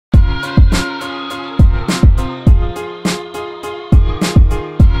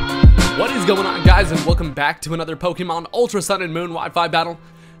going on, guys, and welcome back to another Pokemon Ultra Sun and Moon Wi-Fi battle.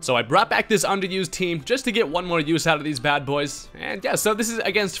 So I brought back this underused team just to get one more use out of these bad boys. And yeah, so this is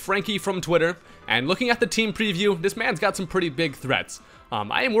against Frankie from Twitter. And looking at the team preview, this man's got some pretty big threats.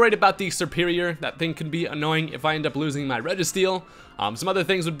 I am worried about the Superior. That thing could be annoying if I end up losing my Registeal. Some other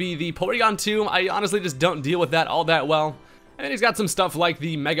things would be the Porygon 2. I honestly just don't deal with that all that well. And then he's got some stuff like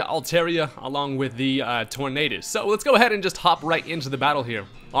the Mega Altaria along with the Tornadus. So let's go ahead and just hop right into the battle here.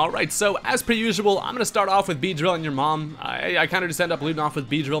 Alright, so as per usual, I'm going to start off with Beedrill and your mom. I kind of just end up leading off with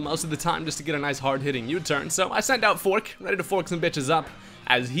Beedrill most of the time just to get a nice hard-hitting U-turn. So I send out Fork, ready to fork some bitches up,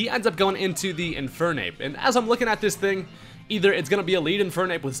 as he ends up going into the Infernape. And as I'm looking at this thing, either it's going to be a lead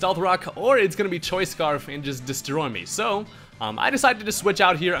Infernape with Stealth Rock, or it's going to be Choice Scarf and just destroy me. So I decided to switch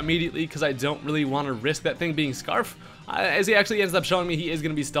out here immediately because I don't really want to risk that thing being Scarf. As he actually ends up showing me he is going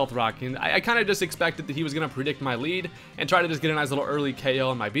to be Stealth Rock, and I kind of just expected that he was going to predict my lead and try to just get a nice little early KO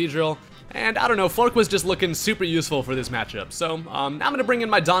on my Beedrill. And I don't know, Fork was just looking super useful for this matchup. So now I'm going to bring in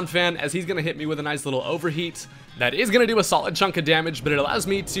my Donphan as he's going to hit me with a nice little Overheat. That is going to do a solid chunk of damage, but it allows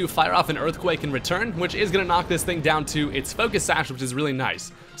me to fire off an Earthquake in return, which is going to knock this thing down to its Focus Sash, which is really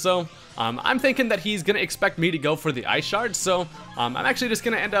nice. So I'm thinking that he's going to expect me to go for the Ice Shard, so I'm actually just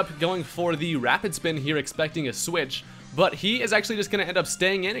going to end up going for the Rapid Spin here, expecting a switch. But he is actually just going to end up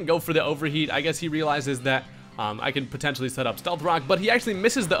staying in and go for the Overheat. I guess he realizes that I could potentially set up Stealth Rock, but he actually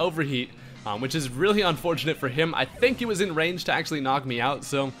misses the Overheat, which is really unfortunate for him. I think he was in range to actually knock me out,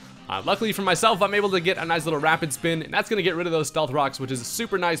 so luckily for myself, I'm able to get a nice little Rapid Spin, and that's going to get rid of those Stealth Rocks, which is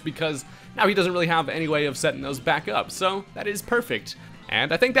super nice because now he doesn't really have any way of setting those back up, so that is perfect.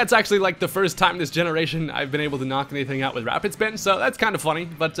 And I think that's actually like the first time this generation I've been able to knock anything out with Rapid Spin, so that's kind of funny,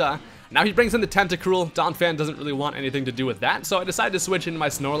 but now he brings in the Tentacruel. Donphan doesn't really want anything to do with that, so I decided to switch into my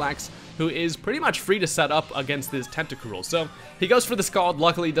Snorlax, who is pretty much free to set up against this Tentacruel. So he goes for the Scald,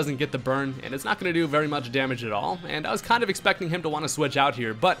 luckily he doesn't get the burn, and it's not going to do very much damage at all, and I was kind of expecting him to want to switch out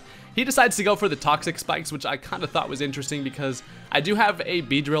here, but he decides to go for the Toxic Spikes, which I kind of thought was interesting because I do have a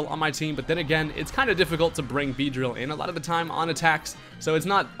Beedrill on my team, but then again, it's kind of difficult to bring Beedrill in a lot of the time on attacks, so it's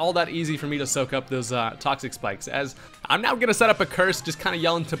not all that easy for me to soak up those Toxic Spikes, as I'm now going to set up a Curse, just kind of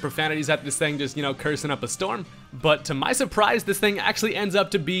yelling to profanities at this thing, just, you know, cursing up a storm. But to my surprise, this thing actually ends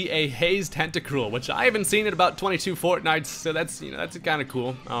up to be a Haze Tentacruel, which I haven't seen in about 22 fortnights, so that's, you know, that's kind of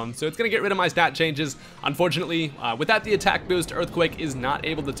cool. So it's going to get rid of my stat changes. Unfortunately, without the attack boost, Earthquake is not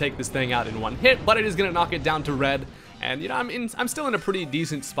able to take this thing out in one hit, but it is going to knock it down to red. And, you know, I'm still in a pretty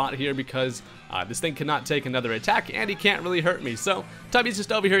decent spot here because this thing cannot take another attack, and he can't really hurt me. So Tubby's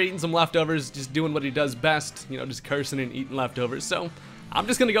just over here eating some leftovers, just doing what he does best, you know, just cursing and eating leftovers. So I'm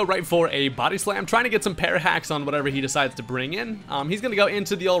just going to go right for a Body Slam, trying to get some pair hacks on whatever he decides to bring in. He's going to go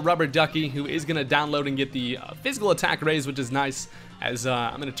into the old Rubber Ducky, who is going to download and get the physical attack raise, which is nice, as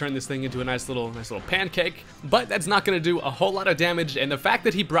I'm going to turn this thing into a nice little pancake. But that's not going to do a whole lot of damage, and the fact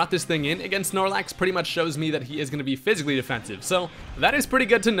that he brought this thing in against Snorlax pretty much shows me that he is going to be physically defensive. So that is pretty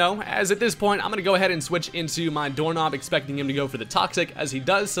good to know, as at this point, I'm going to go ahead and switch into my Doorknob, expecting him to go for the Toxic, as he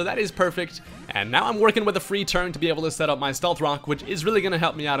does, so that is perfect. And now I'm working with a free turn to be able to set up my Stealth Rock, which is really going to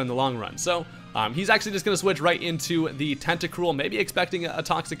help me out in the long run. So he's actually just going to switch right into the Tentacruel, maybe expecting a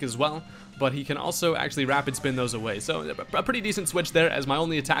Toxic as well, but he can also actually Rapid Spin those away. So a pretty decent switch there, as my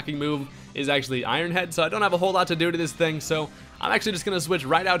only attacking move is actually Iron Head, so I don't have a whole lot to do to this thing. So I'm actually just going to switch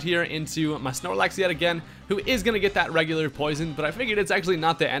right out here into my Snorlax yet again, who is going to get that regular poison, but I figured it's actually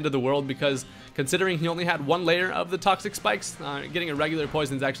not the end of the world because considering he only had one layer of the Toxic Spikes, getting a regular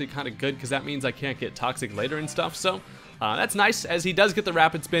poison is actually kind of good because that means I can't get Toxic later and stuff. So that's nice, as he does get the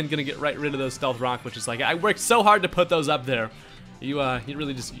Rapid Spin, going to get right rid of those Stealth Rock, which is like, I worked so hard to put those up there. You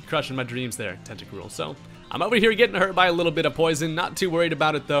really just crushing my dreams there, Tentacruel. So I'm over here getting hurt by a little bit of poison, not too worried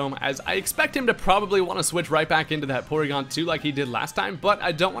about it though, as I expect him to probably want to switch right back into that Porygon 2 like he did last time, but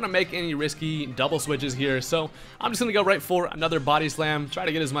I don't want to make any risky double switches here, so I'm just going to go right for another Body Slam, try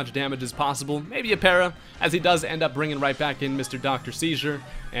to get as much damage as possible, maybe a Para, as he does end up bringing right back in Mr. Dr. Seizure,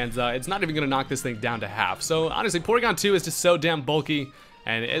 and it's not even going to knock this thing down to half. So honestly, Porygon 2 is just so damn bulky,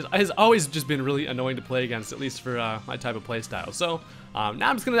 and it has always just been really annoying to play against, at least for my type of playstyle. So now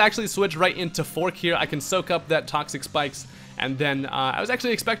I'm just going to actually switch right into Fork here. I can soak up that Toxic Spikes, and then I was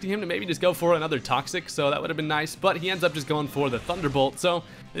actually expecting him to maybe just go for another Toxic, so that would have been nice, but he ends up just going for the Thunderbolt. So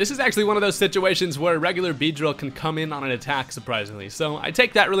this is actually one of those situations where a regular Beedrill can come in on an attack, surprisingly. So I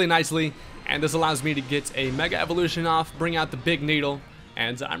take that really nicely, and this allows me to get a Mega Evolution off, bring out the Big Needle,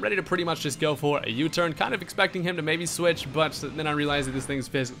 and I'm ready to pretty much just go for a U-turn, kind of expecting him to maybe switch, but then I realize that this thing's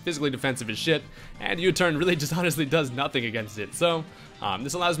physically defensive as shit, and U-turn really just honestly does nothing against it. So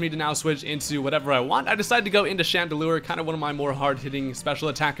This allows me to now switch into whatever I want. I decided to go into Chandelure, kind of one of my more hard-hitting special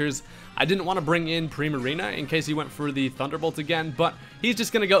attackers. I didn't want to bring in Primarina in case he went for the Thunderbolt again, but he's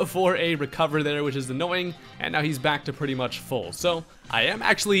just going to go for a Recover there, which is annoying, and now he's back to pretty much full. So I am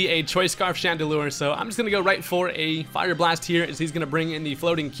actually a Choice Scarf Chandelure, so I'm just going to go right for a Fire Blast here, as he's going to bring in the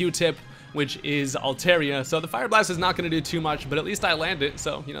Floating Q-Tip, which is Altaria. So the Fire Blast is not going to do too much, but at least I land it,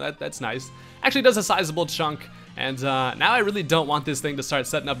 so, you know, that's nice. Actually does a sizable chunk, and now I really don't want this thing to start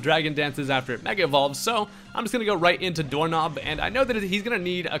setting up Dragon Dances after it Mega Evolves, so I'm just going to go right into Doorknob, and I know that he's going to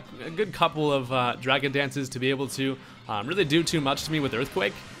need a good couple of Dragon Dances to be able to really do too much to me with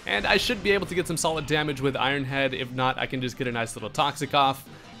Earthquake, and I should be able to get some solid damage with Iron Head. If not, I can just get a nice little Toxic off.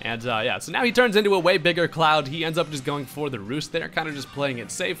 And yeah, so now he turns into a way bigger Cloud. He ends up just going for the Roost there, kind of just playing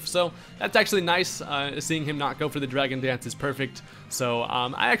it safe. So that's actually nice. Seeing him not go for the Dragon Dance is perfect. So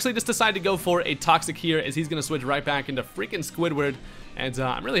I actually just decided to go for a Toxic here, as he's going to switch right back into freaking Squidward. And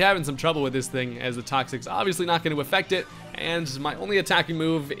I'm really having some trouble with this thing, as the Toxic's obviously not going to affect it. And my only attacking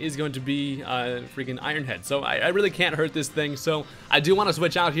move is going to be freaking Iron Head. So I really can't hurt this thing. So I do want to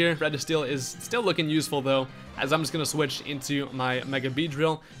switch out here. Registeal is still looking useful though, as I'm just going to switch into my Mega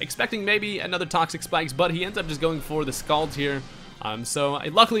Beedrill, expecting maybe another Toxic Spikes, but he ends up just going for the Scald here. So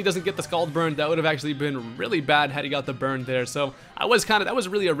luckily he doesn't get the Scald burn. That would have actually been really bad had he got the burn there. So that was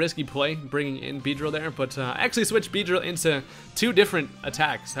really a risky play, bringing in Beedrill there, but I actually switched Beedrill into 2 different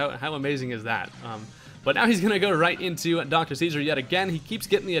attacks. How amazing is that? But now he's going to go right into Dr. Caesar yet again. He keeps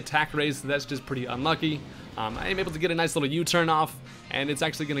getting the attack raise, so that's just pretty unlucky. I am able to get a nice little U-turn off, and it's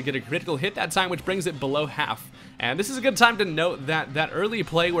actually going to get a critical hit that time, which brings it below half. And this is a good time to note that that early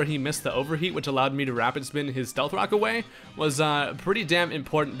play where he missed the overheat, which allowed me to rapid spin his Stealth Rock away, was pretty damn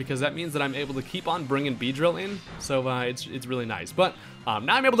important, because that means that I'm able to keep on bringing Beedrill in, so it's really nice. But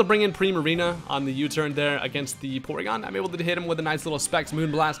now I'm able to bring in Primarina on the U-turn there against the Porygon. I'm able to hit him with a nice little Specs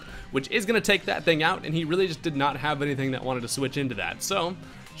Moonblast, which is going to take that thing out, and he really just did not have anything that wanted to switch into that. So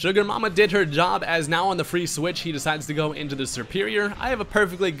Sugar Mama did her job, as now on the free switch he decides to go into the Superior. I have a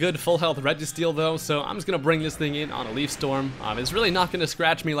perfectly good full health Registeal though, so I'm just going to bring this thing in on a Leaf Storm. It's really not going to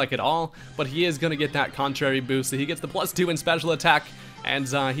scratch me like at all, but he is going to get that contrary boost, so he gets the +2 in special attack, and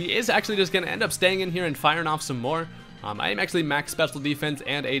he is actually just going to end up staying in here and firing off some more. I am actually max special defense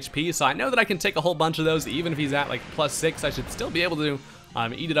and HP, so I know that I can take a whole bunch of those. Even if he's at like +6, I should still be able to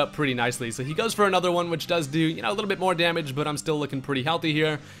eat it up pretty nicely. So he goes for another one, which does do, you know, a little bit more damage, but I'm still looking pretty healthy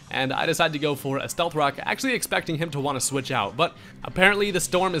here. And I decided to go for a Stealth Rock, actually expecting him to want to switch out. But apparently the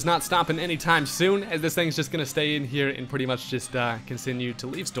Storm is not stopping anytime soon, as this thing's just going to stay in here and pretty much just continue to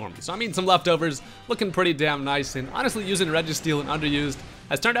Leaf Storm. So I'm eating some leftovers, looking pretty damn nice, and honestly using Registeal and Underused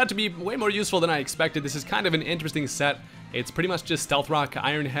has turned out to be way more useful than I expected. This is kind of an interesting set. It's pretty much just Stealth Rock,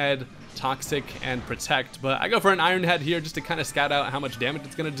 Iron Head, Toxic, and Protect, but I go for an Iron Head here just to kind of scout out how much damage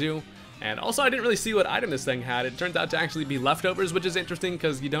it's going to do. And also I didn't really see what item this thing had. It turns out to actually be Leftovers, which is interesting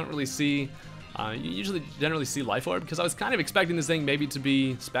because you don't really see, you usually generally see Life Orb, because I was kind of expecting this thing maybe to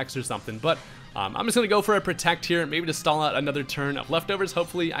be Specs or something, but I'm just going to go for a Protect here, maybe to stall out another turn of Leftovers.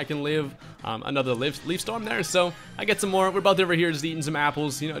 Hopefully I can live another Leaf Storm there, so I get some more. We're both over here just eating some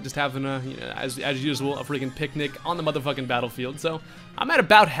apples, you know, just having a, you know, as usual, a freaking picnic on the motherfucking battlefield. So I'm at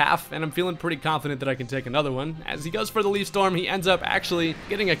about half, and I'm feeling pretty confident that I can take another one. As he goes for the Leaf Storm, he ends up actually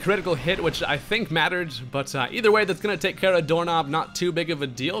getting a critical hit, which I think mattered, but either way, that's going to take care of Doorknob. Not too big of a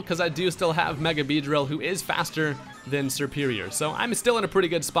deal, because I do still have Mega Beedrill, who is faster than Superior. So I'm still in a pretty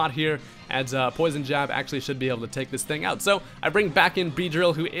good spot here, as Poison Jab actually should be able to take this thing out. So I bring back in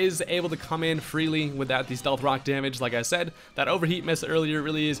Beedrill, who is able to come in freely without the Stealth Rock damage. Like I said, that overheat miss earlier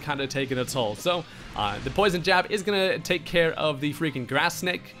really is kind of taking a toll. So the Poison Jab is going to take care of the freaking Grass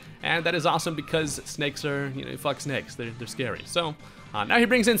Snake, and that is awesome because snakes are, you know, fuck snakes, they're scary. So now he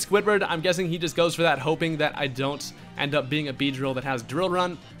brings in Squidward. I'm guessing he just goes for that, hoping that I don't end up being a Beedrill that has Drill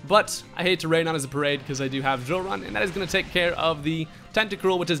Run, but I hate to rain on his parade because I do have Drill Run, and that is going to take care of the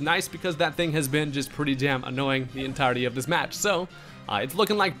Tentacruel, which is nice because that thing has been just pretty damn annoying the entirety of this match. So it's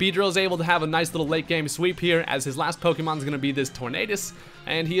looking like Beedrill is able to have a nice little late game sweep here, as his last Pokemon is going to be this Tornadus,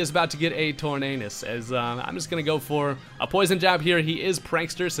 and he is about to get a Tornadus, as I'm just going to go for a Poison Jab here. He is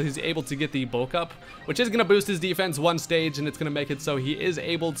Prankster, so he's able to get the Bulk Up, which is going to boost his defense one stage, and it's going to make it so he is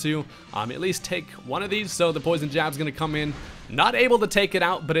able to at least take one of these. So the Poison Jab is going to come in, not able to take it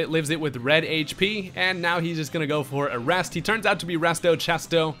out, but it lives it with red HP, and now he's just going to go for a Rest. He turns out to be Resto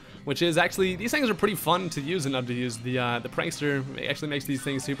Chesto, which is actually, these things are pretty fun to use and underuse. The prankster actually makes these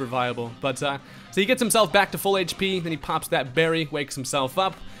things super viable. But, so he gets himself back to full HP, then he pops that berry, wakes himself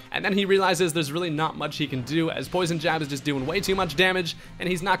up, and then he realizes there's really not much he can do, as Poison Jab is just doing way too much damage, and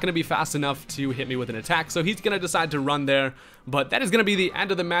he's not going to be fast enough to hit me with an attack, so he's going to decide to run there. But that is going to be the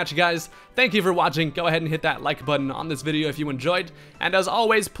end of the match, guys. Thank you for watching. Go ahead and hit that like button on this video if you enjoyed, and as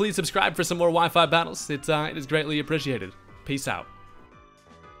always, please subscribe for some more Wi-Fi battles. It is greatly appreciated. Peace out.